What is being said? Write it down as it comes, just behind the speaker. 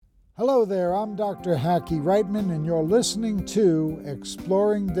Hello there, I'm Dr. Hackie Reitman, and you're listening to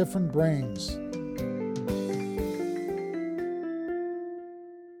Exploring Different Brains.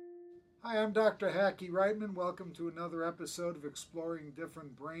 Hi, I'm Dr. Hackie Reitman. Welcome to another episode of Exploring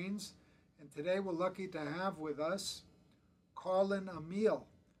Different Brains. And today we're lucky to have with us Carlin Emil.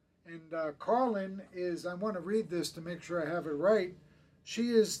 And Carlin is, I want to read this to make sure I have it right. She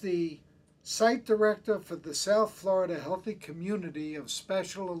is the Site Director for the South Florida Healthy Community of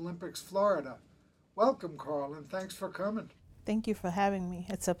Special Olympics Florida. Welcome, Carlin. Thanks for coming. Thank you for having me.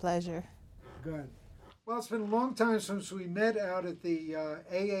 It's a pleasure. Good. Well, it's been a long time since we met out at the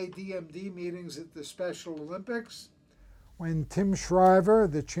AADMD meetings at the Special Olympics, when Tim Shriver,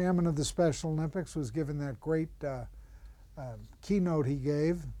 the chairman of the Special Olympics, was given that great keynote he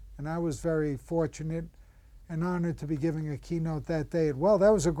gave. And I was very fortunate and honored to be giving a keynote that day. Well,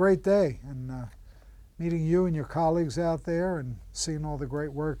 that was a great day, and meeting you and your colleagues out there and seeing all the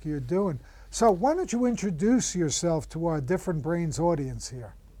great work you're doing. So why don't you introduce yourself to our Different Brains audience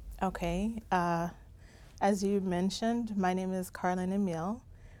here? Okay. As you mentioned, my name is Carlin Emil.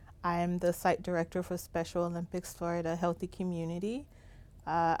 I'm the Site Director for Special Olympics Florida Healthy Community.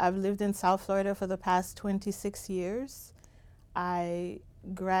 I've lived in South Florida for the past 26 years. I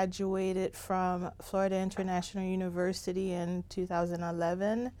graduated from Florida International University in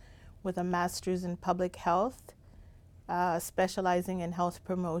 2011 with a master's in public health, specializing in health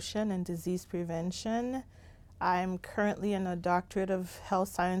promotion and disease prevention. I'm currently in a doctorate of health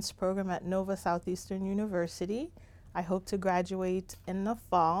science program at Nova Southeastern University. I hope to graduate in the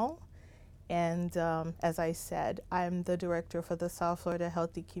fall. And as I said, I'm the director for the South Florida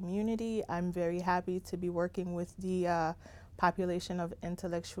Healthy Community. I'm very happy to be working with the population of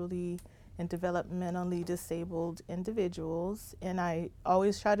intellectually and developmentally disabled individuals, and I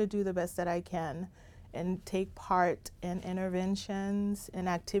always try to do the best that I can and take part in interventions and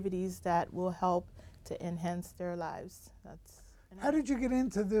activities that will help to enhance their lives. How did you get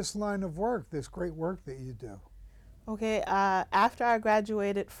into this line of work, this great work that you do? Okay, after I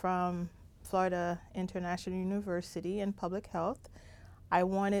graduated from Florida International University in public health, I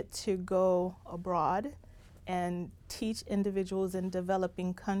wanted to go abroad and teach individuals in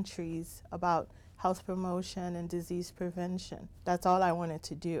developing countries about health promotion and disease prevention. That's all I wanted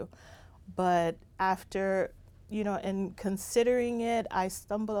to do. But after, in considering it, I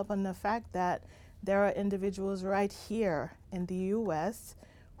stumbled upon the fact that there are individuals right here in the U.S.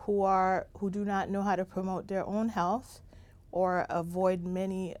 who do not know how to promote their own health or avoid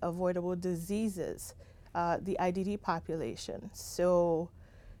many avoidable diseases, the IDD population. So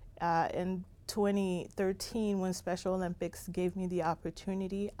in 2013, when Special Olympics gave me the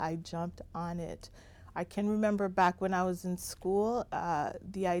opportunity, I jumped on it. I can remember back when I was in school,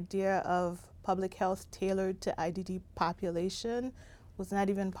 the idea of public health tailored to IDD population was not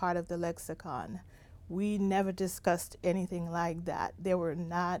even part of the lexicon. We never discussed anything like that. They were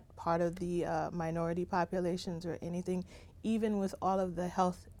not part of the minority populations or anything, even with all of the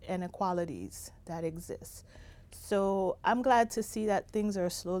health inequalities that exist. So I'm glad to see that things are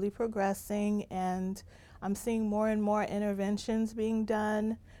slowly progressing, and I'm seeing more and more interventions being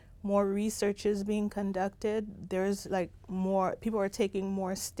done, more research is being conducted. There's more, people are taking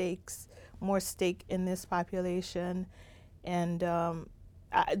more stake in this population. And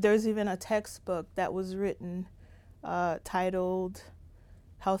there's even a textbook that was written titled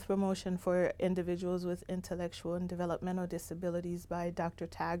Health Promotion for Individuals with Intellectual and Developmental Disabilities by Dr.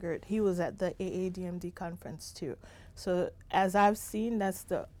 Taggart. He was at the AADMD conference too. So as I've seen, that's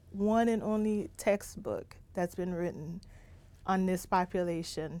the one and only textbook that's been written on this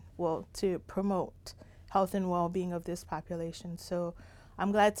population, to promote health and well-being of this population. So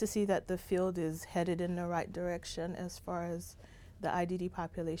I'm glad to see that the field is headed in the right direction as far as the IDD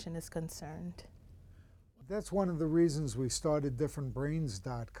population is concerned. That's one of the reasons we started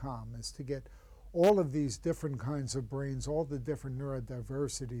differentbrains.com, is to get all of these different kinds of brains, all the different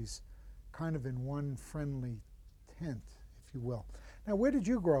neurodiversities, kind of in one friendly tent, if you will. Now, where did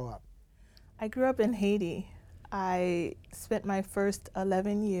you grow up? I grew up in Haiti. I spent my first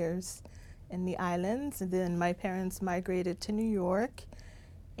 11 years in the islands, and then my parents migrated to New York,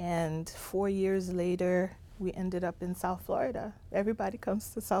 and 4 years later, we ended up in South Florida. Everybody comes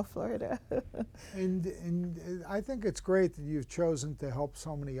to South Florida. And I think it's great that you've chosen to help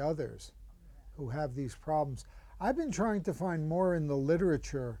so many others who have these problems. I've been trying to find more in the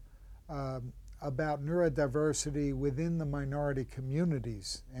literature about neurodiversity within the minority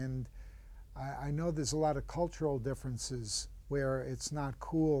communities. And I know there's a lot of cultural differences where it's not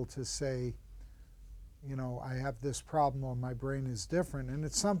cool to say, I have this problem or my brain is different. And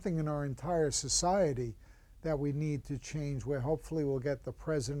it's something in our entire society that we need to change, where hopefully we'll get the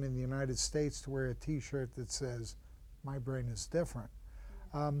President of the United States to wear a T-shirt that says, "My brain is different."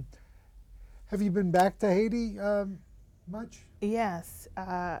 Have you been back to Haiti much? Yes,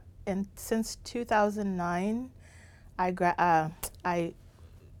 and since 2009, I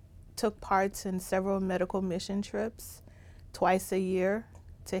took parts in several medical mission trips twice a year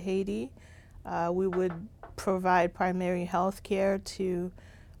to Haiti. We would provide primary health care to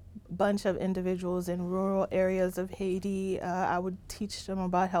a bunch of individuals in rural areas of Haiti. I would teach them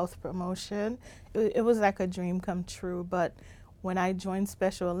about health promotion. It was like a dream come true, but when I joined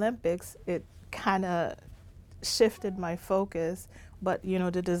Special Olympics, it kind of shifted my focus, but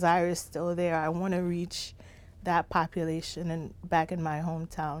the desire is still there. I want to reach that population and back in my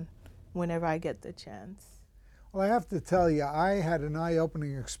hometown whenever I get the chance. Well, I have to tell you, I had an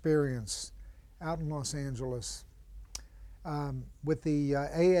eye-opening experience out in Los Angeles with the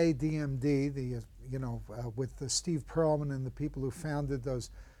AADMD, with the Steve Perlman and the people who founded those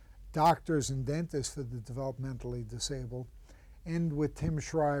doctors and dentists for the developmentally disabled, and with Tim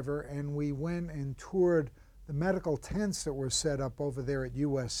Shriver, and we went and toured the medical tents that were set up over there at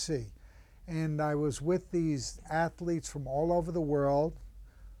USC. And I was with these athletes from all over the world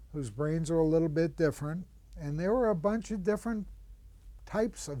whose brains are a little bit different, and there were a bunch of different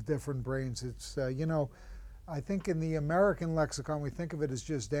types of different brains. It's, I think in the American lexicon we think of it as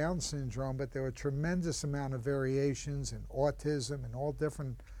just Down syndrome, but there were a tremendous amount of variations in autism and all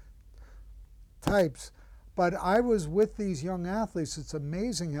different types. But I was with these young athletes. It's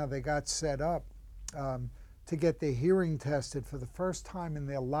amazing how they got set up to get their hearing tested for the first time in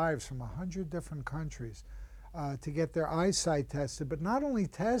their lives from 100 different countries, to get their eyesight tested, but not only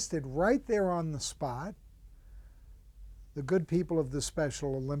tested, right there on the spot. The good people of the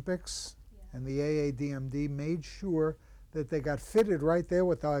Special Olympics and the AADMD made sure that they got fitted right there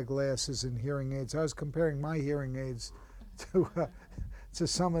with eyeglasses and hearing aids. I was comparing my hearing aids to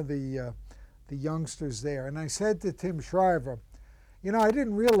some of the youngsters there. And I said to Tim Shriver, I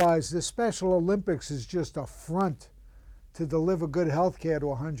didn't realize the Special Olympics is just a front to deliver good health care to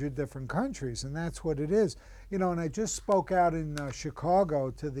 100 different countries, and that's what it is. And I just spoke out in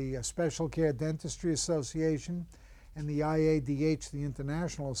Chicago to the Special Care Dentistry Association and the IADH, the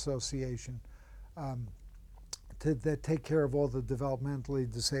International Association, that take care of all the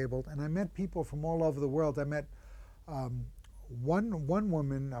developmentally disabled. And I met people from all over the world. I met one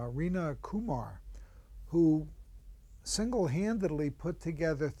woman, Reena Kumar, who single-handedly put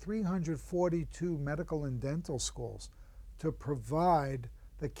together 342 medical and dental schools to provide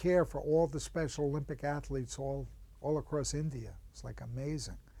the care for all the Special Olympic athletes all across India. It's like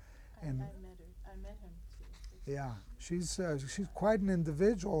amazing. And I met him too. yeah, she's quite an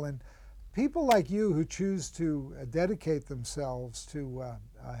individual, and people like you who choose to dedicate themselves to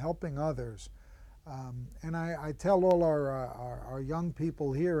helping others. And I tell all our young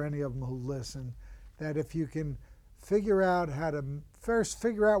people here, any of them who listen, that if you can figure out how to first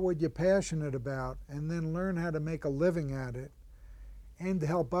figure out what you're passionate about and then learn how to make a living at it and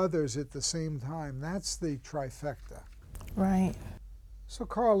help others at the same time, that's the trifecta. Right. So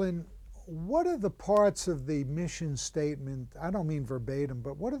Carlin, what are the parts of the mission statement, I don't mean verbatim,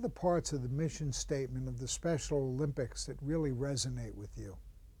 but what are the parts of the mission statement of the Special Olympics that really resonate with you?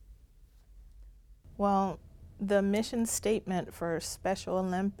 Well, the mission statement for Special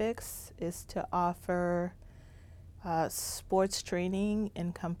Olympics is to offer sports training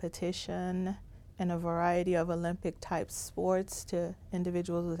and competition in a variety of Olympic-type sports to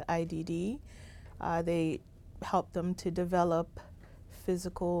individuals with IDD. They help them to develop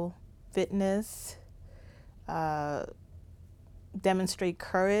physical fitness, demonstrate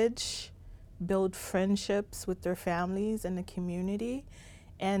courage, build friendships with their families and the community.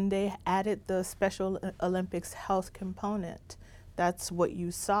 And they added the Special Olympics health component. That's what you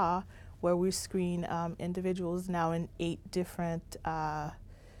saw, where we screen individuals now in 8 different health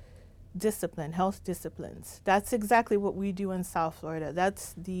disciplines. That's exactly what we do in South Florida.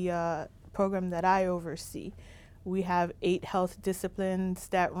 That's the program that I oversee. We have 8 health disciplines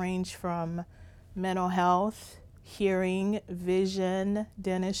that range from mental health, hearing, vision,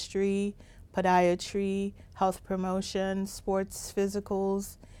 dentistry, podiatry, health promotion, sports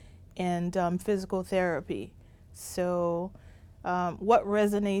physicals, and physical therapy. So what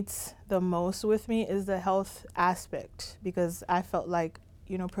resonates the most with me is the health aspect, because I felt like,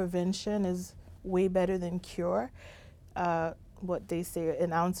 prevention is way better than cure. What they say,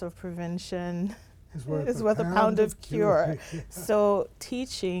 an ounce of prevention is worth a pound of cure. So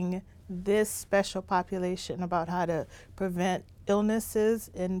teaching this special population about how to prevent illnesses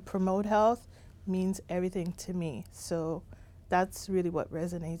and promote health means everything to me. So that's really what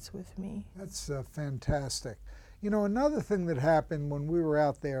resonates with me. That's fantastic. You know, another thing that happened when we were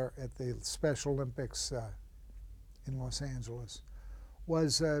out there at the Special Olympics in Los Angeles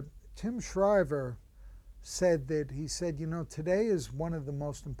was Tim Shriver said that he said, you know, today is one of the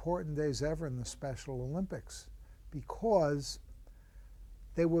most important days ever in the Special Olympics because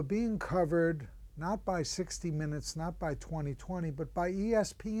they were being covered not by 60 Minutes, not by 2020, but by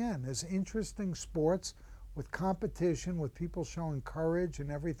ESPN as interesting sports with competition, with people showing courage and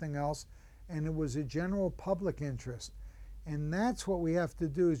everything else, and it was a general public interest. And that's what we have to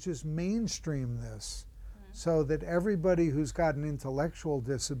do, is just mainstream this so that everybody who's got an intellectual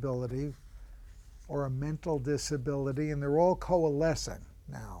disability or a mental disability, and they're all coalescing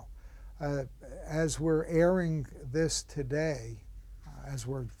now. As we're airing this today, as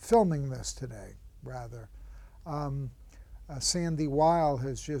we're filming this today, rather, Sandy Weil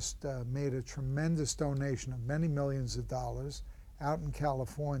has just made a tremendous donation of many millions of dollars out in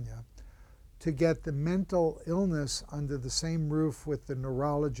California to get the mental illness under the same roof with the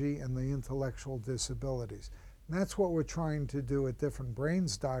neurology and the intellectual disabilities. And that's what we're trying to do at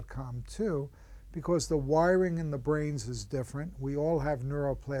differentbrains.com too, because the wiring in the brains is different. We all have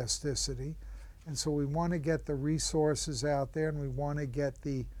neuroplasticity, and so we want to get the resources out there, and we want to get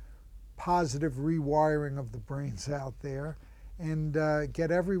the positive rewiring of the brains out there, and get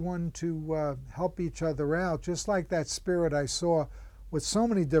everyone to help each other out, just like that spirit I saw with so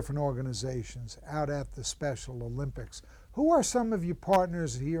many different organizations out at the Special Olympics. Who are some of your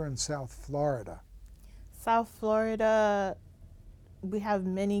partners here in South Florida? South Florida, we have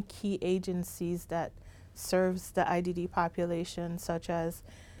many key agencies that serves the IDD population, such as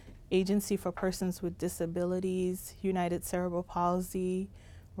Agency for Persons with Disabilities, United Cerebral Palsy,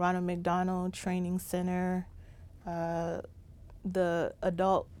 Ronald McDonald Training Center. The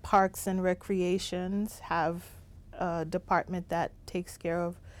Adult Parks and Recreations have a department that takes care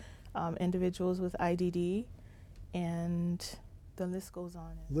of individuals with IDD, and the list goes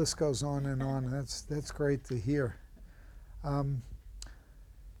on. List goes on and on. That's great to hear.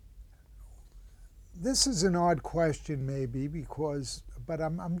 This is an odd question, maybe, but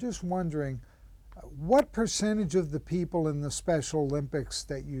I'm just wondering, what percentage of the people in the Special Olympics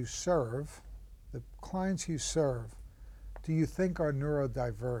that you serve, the clients you serve, do you think are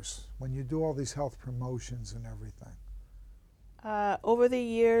neurodiverse when you do all these health promotions and everything? Over the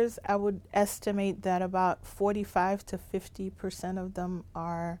years, I would estimate that about 45 to 50% of them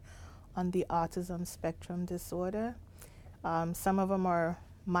are on the autism spectrum disorder. Some of them are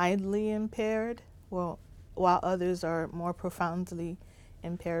mildly impaired, while others are more profoundly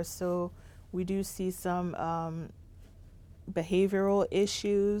impaired. So we do see some behavioral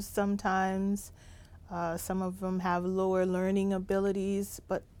issues sometimes. Some of them have lower learning abilities,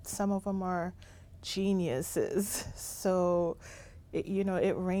 but some of them are geniuses. So,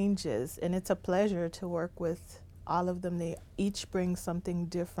 it ranges, and it's a pleasure to work with all of them. They each bring something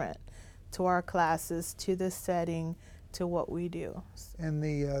different to our classes, to the setting, to what we do. And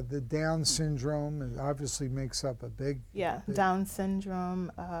the Down syndrome obviously makes up a big... Yeah, big Down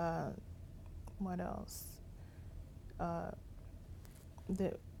syndrome, what else?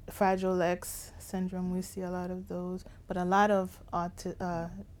 The Fragile X syndrome, we see a lot of those, but a lot of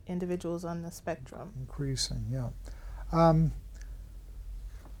individuals on the spectrum. Increasing, yeah.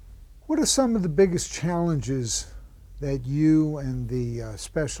 What are some of the biggest challenges that you and the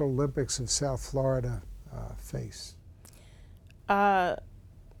Special Olympics of South Florida face? I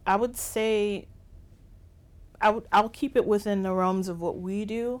would say I'll keep it within the realms of what we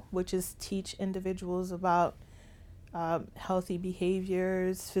do, which is teach individuals about healthy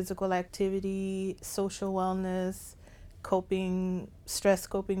behaviors, physical activity, social wellness, stress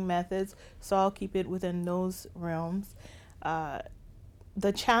coping methods. So I'll keep it within those realms.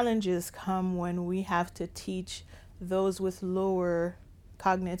 The challenges come when we have to teach those with lower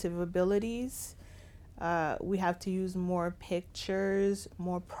cognitive abilities. We have to use more pictures,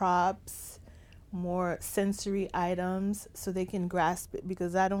 more props, more sensory items so they can grasp it,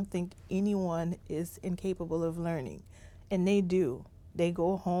 because I don't think anyone is incapable of learning. And they do. They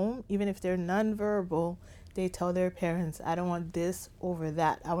go home, even if they're nonverbal, they tell their parents, I don't want this over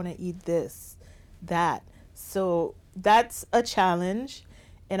that. I want to eat this, that. So that's a challenge.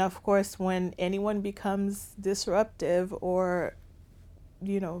 And of course, when anyone becomes disruptive or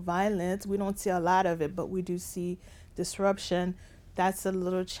violent, we don't see a lot of it, but we do see disruption. That's a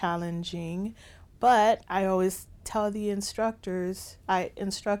little challenging. But I always tell the instructors, I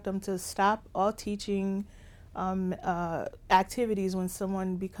instruct them to stop all teaching activities when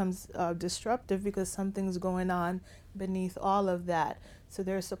someone becomes disruptive, because something's going on beneath all of that. So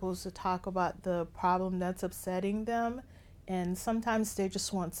they're supposed to talk about the problem that's upsetting them And sometimes they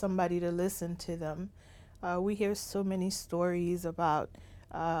just want somebody to listen to them. We hear so many stories about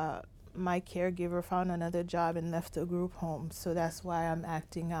uh, my caregiver found another job and left the group home, so that's why I'm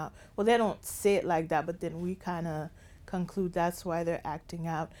acting out. Well, they don't say it like that, but then we kind of conclude that's why they're acting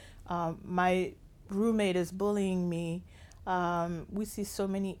out. My roommate is bullying me. We see so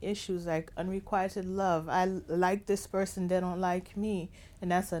many issues like unrequited love. Like this person, they don't like me.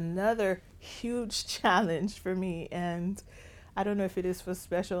 And that's another huge challenge for me. And I don't know if it is for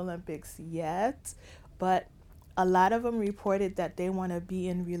Special Olympics yet, but a lot of them reported that they want to be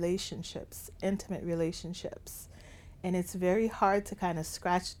in relationships, intimate relationships. And it's very hard to kind of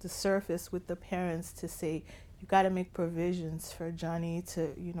scratch the surface with the parents to say, you got to make provisions for Johnny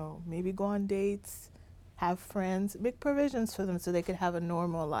to, maybe go on dates, have friends, make provisions for them so they could have a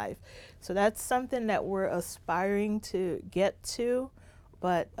normal life. So that's something that we're aspiring to get to.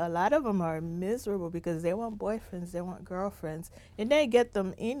 But a lot of them are miserable because they want boyfriends, they want girlfriends, and they get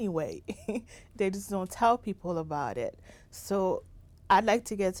them anyway. They just don't tell people about it. So I'd like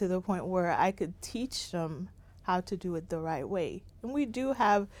to get to the point where I could teach them how to do it the right way. And we do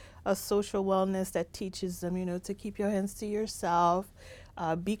have a social wellness that teaches them, to keep your hands to yourself,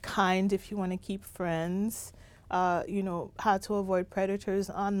 be kind if you want to keep friends, how to avoid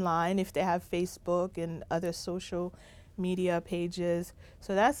predators online if they have Facebook and other social media pages.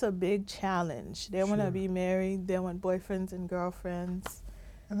 So that's a big challenge. They want to Sure. be married, they want boyfriends and girlfriends.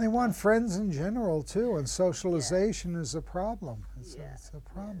 And they want friends in general too, and socialization is a problem. Yeah. It's a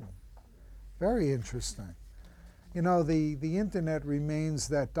problem. Very interesting. The internet remains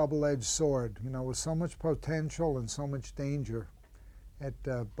that double-edged sword, with so much potential and so much danger at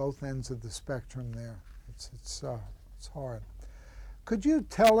both ends of the spectrum there. It's hard. Could you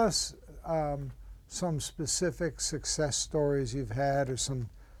tell us some specific success stories you've had, or some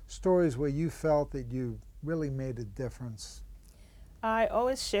stories where you felt that you really made a difference? I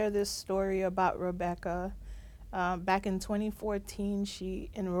always share this story about Rebecca. Back in 2014, she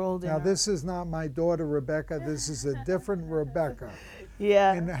enrolled in. Now, this is not my daughter Rebecca. This is a different Rebecca.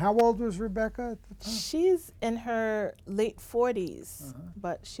 Yeah. And how old was Rebecca at the time? She's in her late 40s,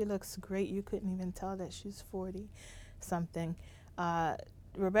 but she looks great. You couldn't even tell that she's 40 something.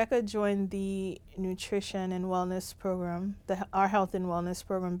 Rebecca joined the nutrition and wellness program, our health and wellness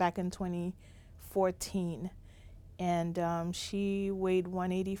program, back in 2014. And she weighed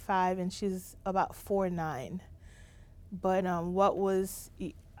 185 and she's about 4'9". But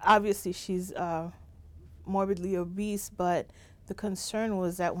obviously she's morbidly obese, but the concern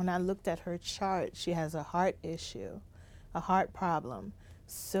was that when I looked at her chart, she has a heart issue, a heart problem.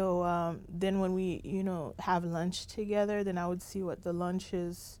 So then when we, have lunch together, then I would see what the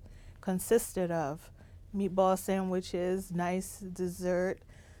lunches consisted of. Meatball sandwiches, nice dessert.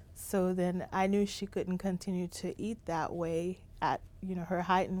 So then I knew she couldn't continue to eat that way at, her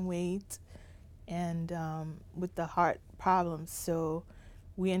height and weight and with the heart problems. So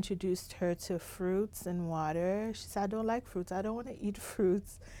we introduced her to fruits and water. She said, I don't like fruits. I don't want to eat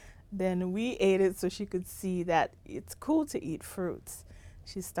fruits. Then we ate it so she could see that it's cool to eat fruits.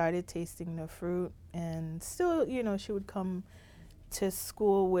 She started tasting the fruit, and still, she would come to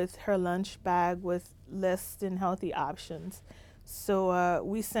school with her lunch bag with less than healthy options. So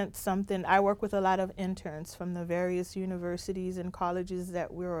we sent something. I work with a lot of interns from the various universities and colleges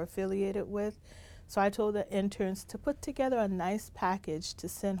that we're affiliated with. So I told the interns to put together a nice package to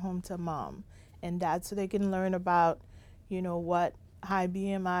send home to mom and dad so they can learn about, what high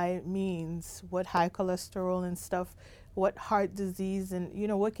BMI means, what high cholesterol and stuff, what heart disease and,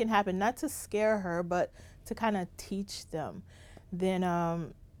 what can happen. Not to scare her, but to kind of teach them.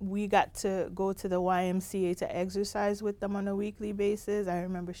 Then we got to go to the YMCA to exercise with them on a weekly basis. I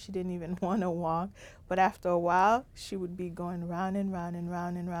remember she didn't even want to walk, but after a while, she would be going round and round and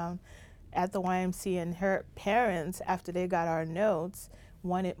round and round at the YMCA, and her parents, after they got our notes,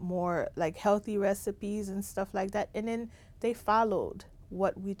 wanted more like healthy recipes and stuff like that. And then they followed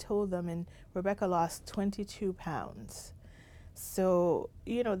what we told them, and Rebecca lost 22 pounds. So,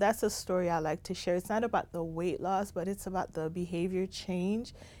 that's a story I like to share. It's not about the weight loss, but it's about the behavior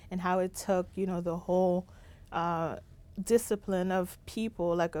change and how it took, the whole discipline of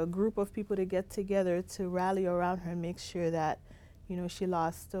people, like a group of people to get together to rally around her and make sure that, she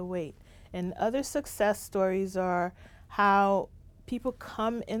lost the weight. And other success stories are how people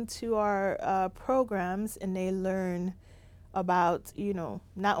come into our programs and they learn about,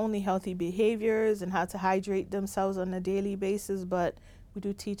 not only healthy behaviors and how to hydrate themselves on a daily basis, but we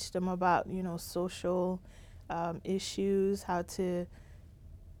do teach them about, social issues, how to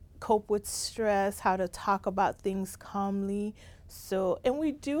cope with stress, how to talk about things calmly. So, and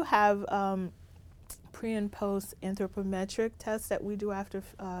we do have pre and post anthropometric tests that we do after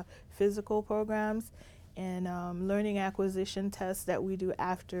physical programs, and learning acquisition tests that we do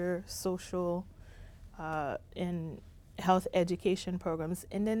after social and health education programs.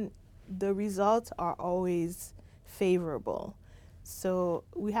 And then the results are always favorable. So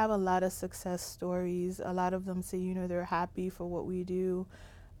we have a lot of success stories. A lot of them say, they're happy for what we do.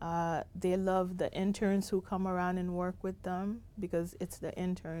 They love the interns who come around and work with them, because it's the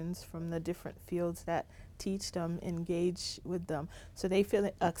interns from the different fields that teach them, engage with them. So they feel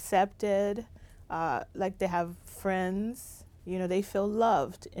accepted, like they have friends, they feel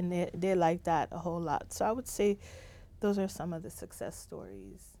loved, and they like that a whole lot. So I would say those are some of the success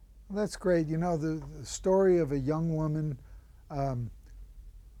stories. Well, that's great. The story of a young woman,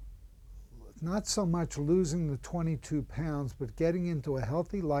 not so much losing the 22 pounds, but getting into a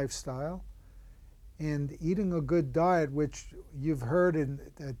healthy lifestyle and eating a good diet, which you've heard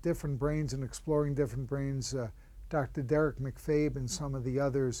at Different Brains and Exploring Different Brains, Dr. Derek McFabe and some of the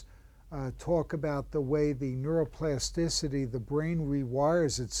others talk about the way the neuroplasticity, the brain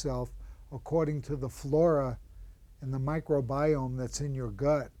rewires itself according to the flora and the microbiome that's in your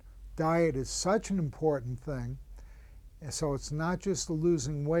gut. Diet is such an important thing. So it's not just the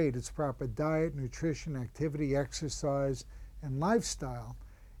losing weight, it's proper diet, nutrition, activity, exercise, and lifestyle.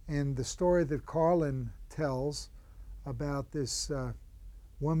 And the story that Carlin tells about this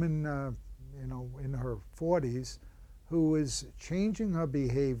woman, in her 40s, who is changing her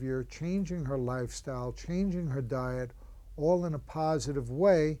behavior, changing her lifestyle, changing her diet, all in a positive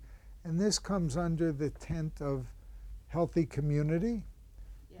way. And this comes under the tent of healthy community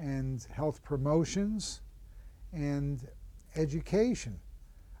and health promotions and education.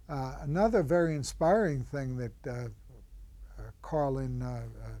 Another very inspiring thing that Carlin,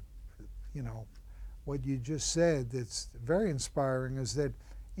 what you just said, that's very inspiring, is that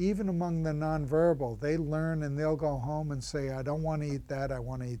even among the nonverbal, they learn and they'll go home and say, I don't want to eat that, I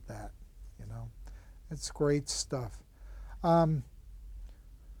want to eat that. It's great stuff.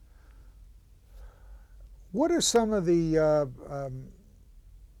 What are some of the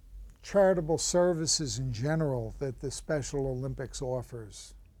charitable services in general that the Special Olympics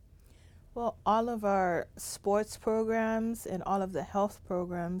offers? Well, all of our sports programs and all of the health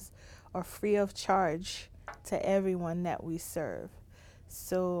programs are free of charge to everyone that we serve.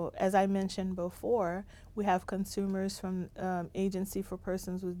 So, as I mentioned before, we have consumers from Agency for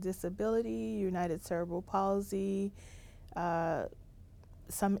Persons with Disability, United Cerebral Palsy,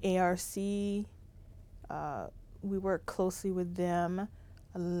 some ARC. We work closely with them.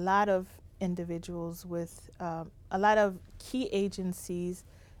 A lot of individuals with a lot of key agencies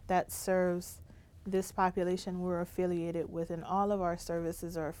that serves this population we're affiliated with, and all of our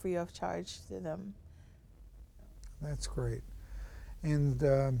services are free of charge to them. That's great. And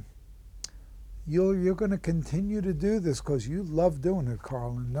you're going to continue to do this because you love doing it,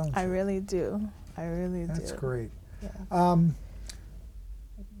 Carlin, don't you? I really do. I really do. That's great. Yeah.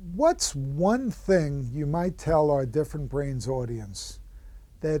 What's one thing you might tell our Different Brains audience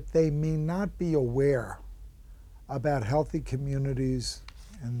that they may not be aware about healthy communities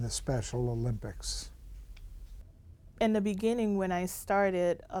and the Special Olympics? In the beginning, when I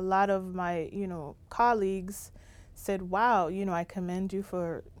started, a lot of my, colleagues said, wow, I commend you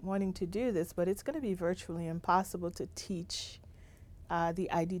for wanting to do this, but it's going to be virtually impossible to teach the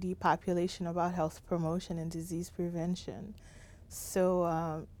IDD population about health promotion and disease prevention.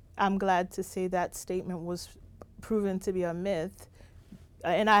 So I'm glad to say that statement was proven to be a myth.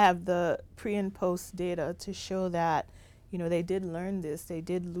 And I have the pre and post data to show that, they did learn this, they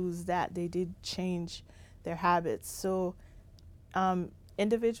did lose that, they did change their habits. So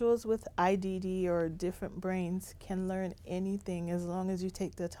individuals with IDD or different brains can learn anything as long as you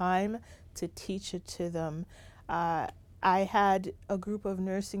take the time to teach it to them. I had a group of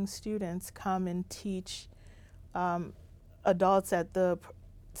nursing students come and teach adults at the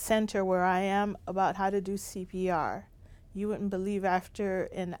center where I am about how to do CPR. You wouldn't believe, after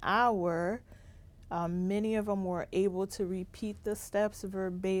an hour, many of them were able to repeat the steps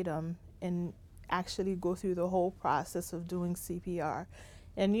verbatim and actually go through the whole process of doing CPR.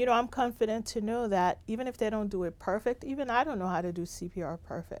 And I'm confident to know that even if they don't do it perfect, even I don't know how to do CPR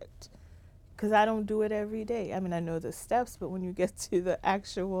perfect, because I don't do it every day. I mean, I know the steps, but when you get to the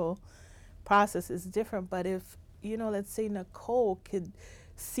actual process, it's different. But if, let's say Nicole could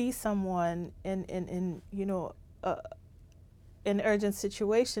see someone in an urgent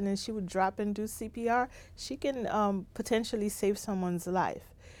situation and she would drop and do CPR, she can potentially save someone's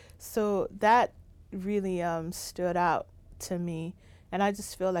life. So that really stood out to me. And I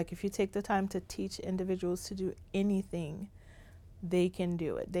just feel like if you take the time to teach individuals to do anything, they can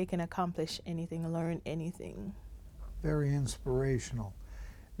do it. They can accomplish anything, learn anything. Very inspirational.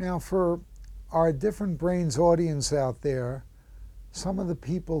 Now, for our Different Brains audience out there, some of the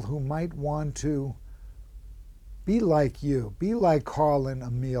people who might want to be like you, be like Carl and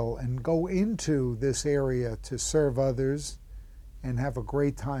Emil, and go into this area to serve others and have a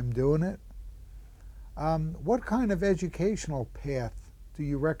great time doing it, what kind of educational path do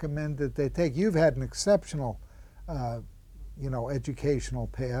you recommend that they take? You've had an exceptional, educational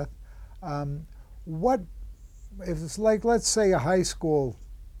path. What if it's like, let's say, a high school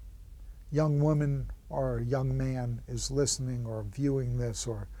young woman or a young man is listening or viewing this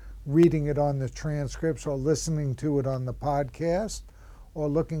or reading it on the transcripts or listening to it on the podcast or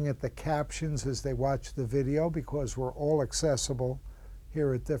looking at the captions as they watch the video, because we're all accessible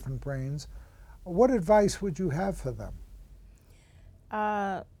here at Different Brains. What advice would you have for them?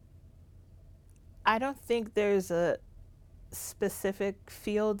 I don't think there's a specific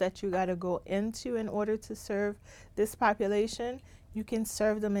field that you got to go into in order to serve this population. You can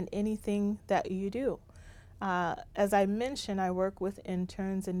serve them in anything that you do. As I mentioned, I work with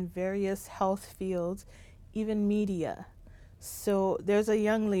interns in various health fields, even media. So there's a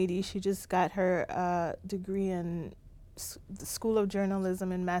young lady, she just got her degree in the School of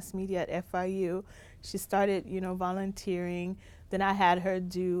Journalism and Mass Media at FIU. She started, volunteering. Then I had her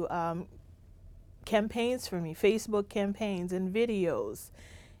do campaigns for me, Facebook campaigns and videos.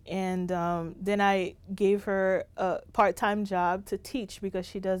 And then I gave her a part-time job to teach because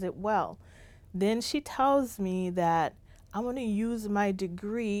she does it well. Then she tells me that I'm going to use my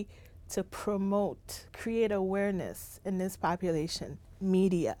degree to promote, create awareness in this population,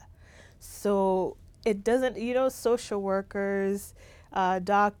 media. So it doesn't, social workers,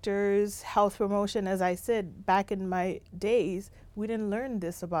 doctors, health promotion, as I said, back in my days, we didn't learn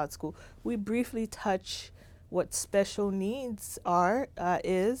this about school. We briefly touch what special needs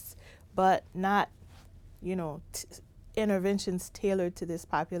is, but not, interventions tailored to this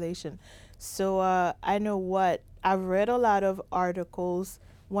population. So I know I've read a lot of articles,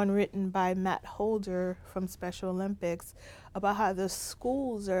 one written by Matt Holder from Special Olympics, about how the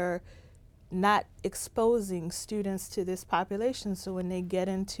schools are not exposing students to this population. So when they get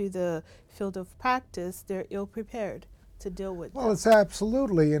into the field of practice, they're ill prepared to deal with Well, them. it's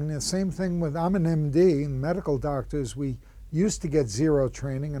absolutely, and the same thing with, I'm an MD, and medical doctors, we used to get zero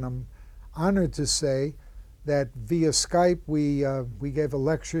training, and I'm honored to say that via Skype we gave a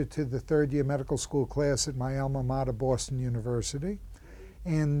lecture to the third year medical school class at my alma mater, Boston University,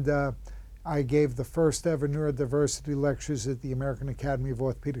 and I gave the first ever neurodiversity lectures at the American Academy of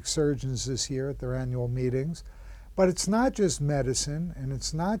Orthopedic Surgeons this year at their annual meetings. But it's not just medicine, and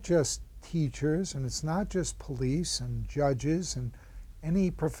it's not just teachers, and it's not just police and judges and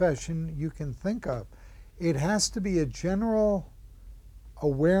any profession you can think of. It has to be a general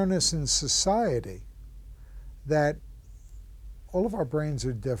awareness in society that all of our brains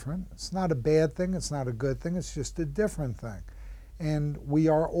are different. It's not a bad thing, it's not a good thing, it's just a different thing. And we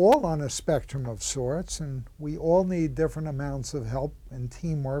are all on a spectrum of sorts, and we all need different amounts of help and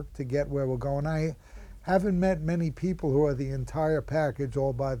teamwork to get where we're going. I haven't met many people who are the entire package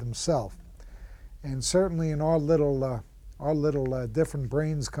all by themselves. And certainly in our little Different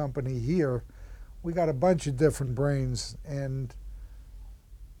Brains company here, we got a bunch of different brains, and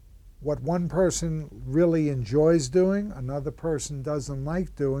what one person really enjoys doing, another person doesn't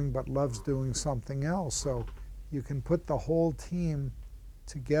like doing but loves doing something else. So you can put the whole team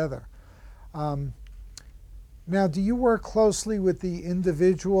together. Now, do you work closely with the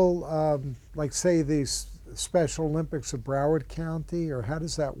individual, like say the Special Olympics of Broward County, or how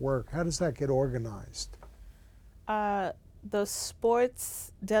does that work? How does that get organized? The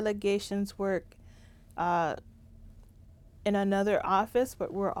sports delegations work in another office,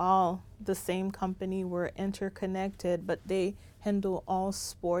 but we're all the same company. We're interconnected, but they handle all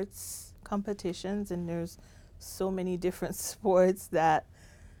sports competitions, and there's so many different sports that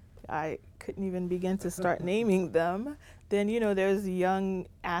I couldn't even begin to start naming them. Then, there's young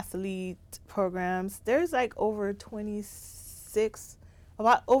athlete programs. There's like over 20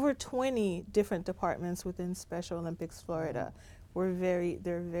 different departments within Special Olympics Florida.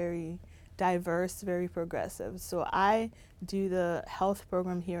 They're very diverse, very progressive. So I do the health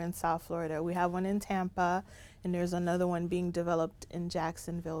program here in South Florida. We have one in Tampa, and there's another one being developed in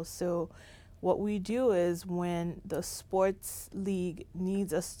Jacksonville. So what we do is when the sports league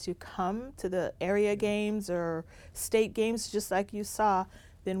needs us to come to the area games or state games, just like you saw,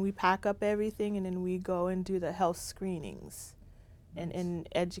 then we pack up everything and then we go and do the health screenings and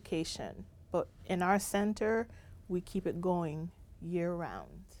education. But in our center, we keep it going year round.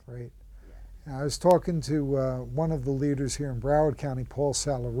 Great. I was talking to one of the leaders here in Broward County, Paul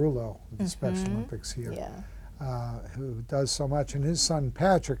Salarulo, of the Special Olympics here, who does so much. And his son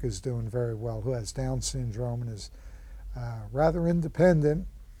Patrick is doing very well, who has Down syndrome and is rather independent,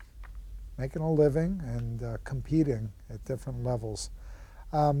 making a living and competing at different levels.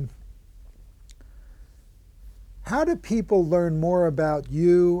 How do people learn more about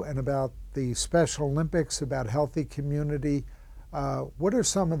you and about the Special Olympics, about Healthy Community? What are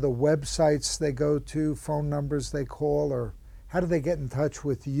some of the websites they go to, phone numbers they call, or how do they get in touch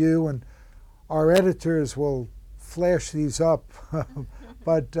with you? And our editors will flash these up,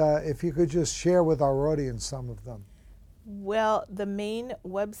 but if you could just share with our audience some of them. Well, the main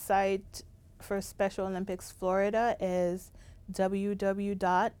website for Special Olympics Florida is www.sofl.org.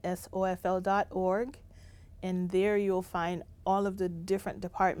 And there you'll find all of the different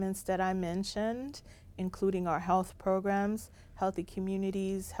departments that I mentioned, including our health programs, healthy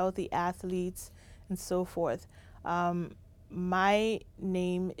communities, healthy athletes, and so forth. My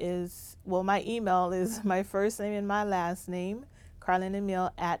email is my first name and my last name, Carlin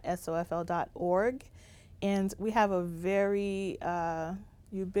Emile @sofl.org. And we have a very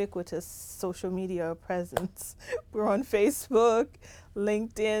ubiquitous social media presence. We're on Facebook,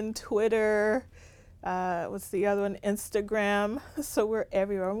 LinkedIn, Twitter, what's the other one? Instagram. So we're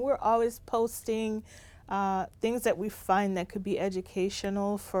everywhere. And we're always posting things that we find that could be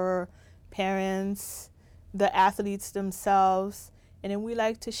educational for parents, the athletes themselves. And then we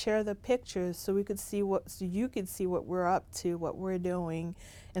like to share the pictures so you could see what we're up to, what we're doing.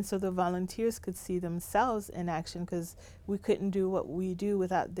 And so the volunteers could see themselves in action, because we couldn't do what we do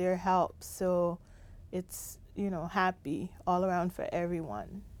without their help. So it's, happy all around for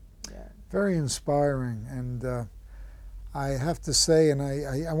everyone. Yeah. Very inspiring, and I have to say, and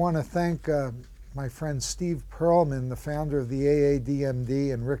I want to thank my friend Steve Perlman, the founder of the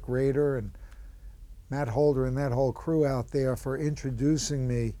AADMD, and Rick Rader and Matt Holder and that whole crew out there for introducing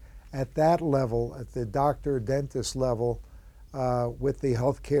me at that level, at the doctor-dentist level, with the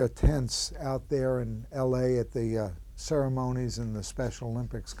healthcare tents out there in LA at the ceremonies and the Special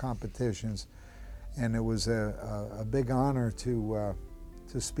Olympics competitions. And it was a big honor to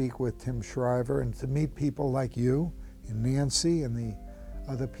speak with Tim Shriver and to meet people like you and Nancy and the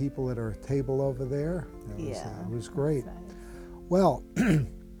other people at our table over there. It was great. Nice. Well,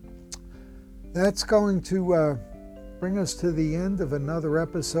 that's going to bring us to the end of another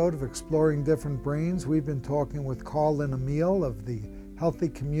episode of Exploring Different Brains. We've been talking with Carlin Emile of the Healthy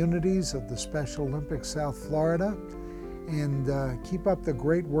Communities of the Special Olympics South Florida. And keep up the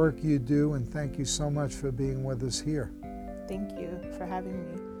great work you do, and thank you so much for being with us here. Thank you for having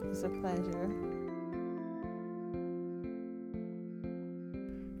me. It was a pleasure.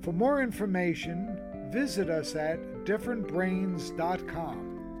 For more information, visit us at differentbrains.com.